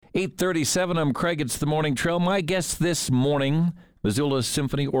8:37, I'm Craig. It's the Morning Trail. My guest this morning, Missoula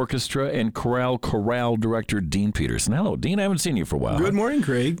Symphony Orchestra and Chorale Director Dean Peterson. Hello, Dean. I haven't seen you for a while. Good morning,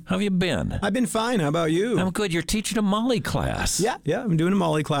 Craig. How have you been? I've been fine. How about you? I'm good. You're teaching a Molly class. Yeah, I'm doing a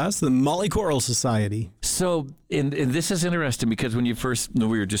Molly class, the Molly Choral Society. So, and this is interesting because when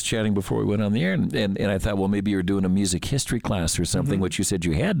we were just chatting before we went on the air, and I thought, well, maybe you're doing a music history class or something, which you said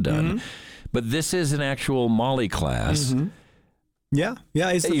you had done. But this is an actual Molly class. Yeah,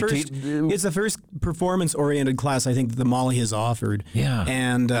 it's the first performance-oriented class I think that the Molly has offered. Yeah,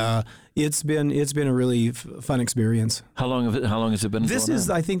 and it's been a really fun experience. How long has it been? This is,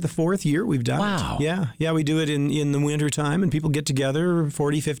 I think, the fourth year we've done it. Yeah, we do it in the winter time, and people get together,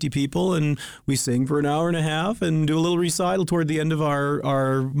 40, 50 people, and we sing for an hour and a half and do a little recital toward the end of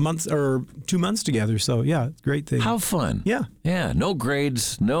our months or 2 months together. So yeah, it's a great thing. How fun! Yeah. No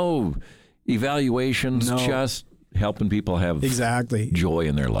grades, no evaluations, just helping people have joy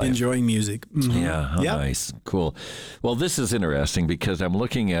in their life. Enjoying music. Yeah, how nice. Cool. Well, this is interesting because I'm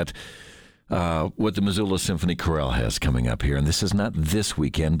looking at what the Missoula Symphony Chorale has coming up here. And this is not this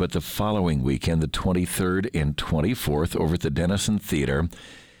weekend, but the following weekend, the 23rd and 24th, over at the Denison Theater.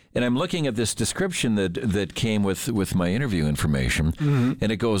 And I'm looking at this description that came with my interview information,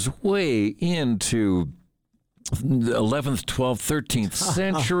 and it goes way into the 11th, 12th, 13th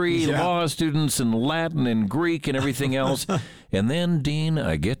century, law students and Latin and Greek and everything else. And then, Dean,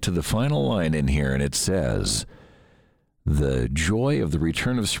 I get to the final line in here, and it says, the joy of the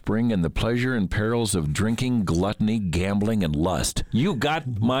return of spring and the pleasure and perils of drinking, gluttony, gambling, and lust. You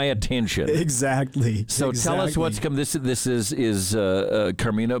got my attention. Exactly. So tell us what's come. This is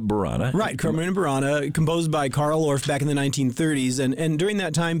Carmina Burana. Right, Carmina Burana, composed by Carl Orff back in the 1930s. And during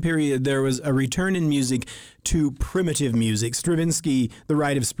that time period, there was a return in music to primitive music. Stravinsky, The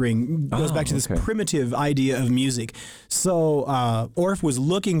Rite of Spring, goes back to this primitive idea of music. So Orff was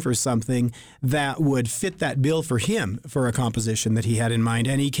looking for something that would fit that bill for him, for a composition that he had in mind.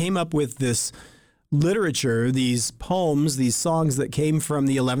 And he came up with this literature, these poems, these songs that came from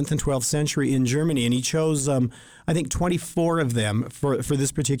the 11th and 12th century in Germany. And he chose, I think, 24 of them for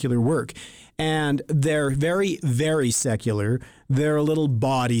this particular work. And they're very, very secular. They're a little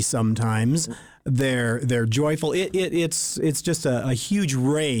bawdy sometimes. They're joyful. It's just a huge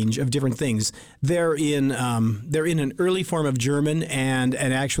range of different things. They're in an early form of German and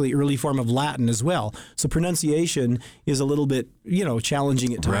actually early form of Latin as well. So pronunciation is a little bit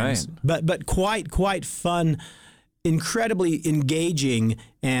challenging at times, but quite fun. Incredibly engaging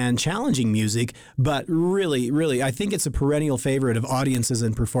and challenging music, but really, I think it's a perennial favorite of audiences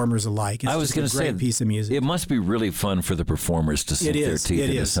and performers alike. It's I was going to say, a piece of music. It must be really fun for the performers to sink their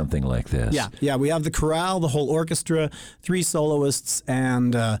teeth into something like this. Yeah. We have the chorale, the whole orchestra, 3 soloists,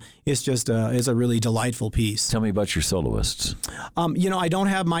 and it's just it's a really delightful piece. Tell me about your soloists. I don't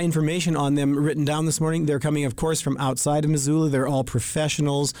have my information on them written down this morning. They're coming, of course, from outside of Missoula. They're all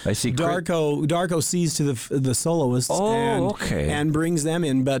professionals. I see. Darko sees to the soloists. And brings them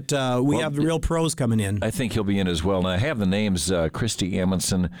in, but we have the real pros coming in. I think he'll be in as well. And I have the names Christy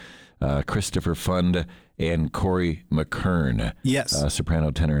Amundsen, Christopher Fund, and Corey McKern. Yes.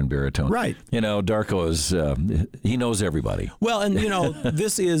 Soprano, tenor, and baritone. Right. Darko is, he knows everybody. Well, and,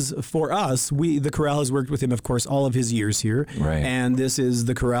 this is, for us, the chorale has worked with him, of course, all of his years here. Right. And this is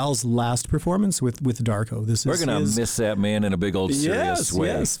the chorale's last performance with Darko. We're going to miss that man in a big old serious way.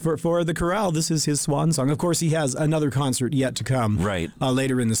 Yes, for the chorale, this is his swan song. Of course, he has another concert yet to come. Right.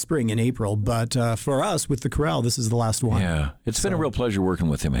 Later in the spring, in April. But for us, with the chorale, this is the last one. Yeah. It's been a real pleasure working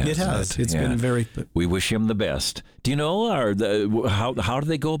with him. It has. It's been very... We wish him the best. Do you know how do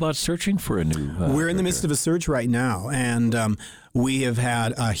they go about searching for a new? We're in the midst of a search right now, and we have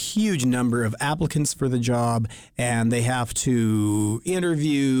had a huge number of applicants for the job, and they have to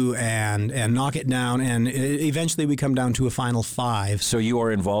interview and knock it down, and eventually we come down to a final 5. So you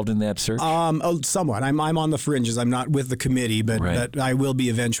are involved in that search? Somewhat. I'm on the fringes. I'm not with the committee, but I will be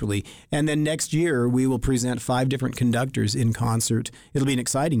eventually. And then next year we will present 5 different conductors in concert. It'll be an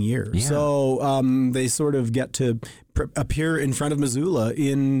exciting year. Yeah. So they sort of get to appear in front of Missoula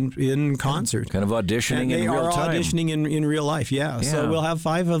in concert. Kind of auditioning in real time. They are auditioning in real life, yeah. So we'll have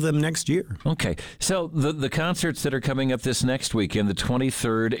 5 of them next year. Okay. So the concerts that are coming up this next weekend, the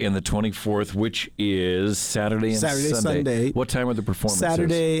 23rd and the 24th, which is Saturday and Sunday. What time are the performances?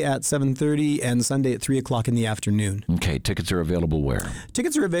 Saturday at 7:30 and Sunday at 3 o'clock in the afternoon. Okay. Tickets are available where?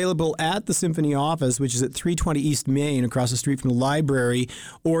 Tickets are available at the Symphony office, which is at 320 East Main, across the street from the library,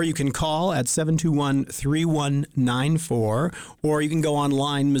 or you can call at 721-3199. 994, or you can go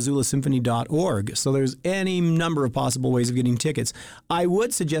online, MissoulaSymphony.org. So there's any number of possible ways of getting tickets. I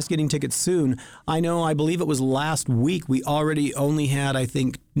would suggest getting tickets soon. I believe it was last week, we already only had, I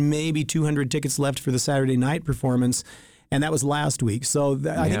think, maybe 200 tickets left for the Saturday night performance. And that was last week. So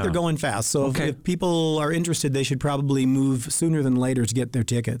I think they're going fast. So if people are interested, they should probably move sooner than later to get their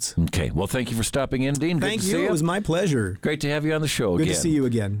tickets. Okay. Well, thank you for stopping in, Dean. Thank you. It was my pleasure. Great to have you on the show again. Good to see you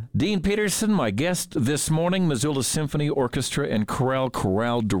again. Dean Peterson, my guest this morning, Missoula Symphony Orchestra and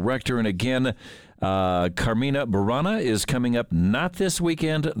Chorale Director. And again, Carmina Burana is coming up not this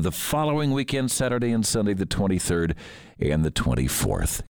weekend, the following weekend, Saturday and Sunday, the 23rd and the 24th.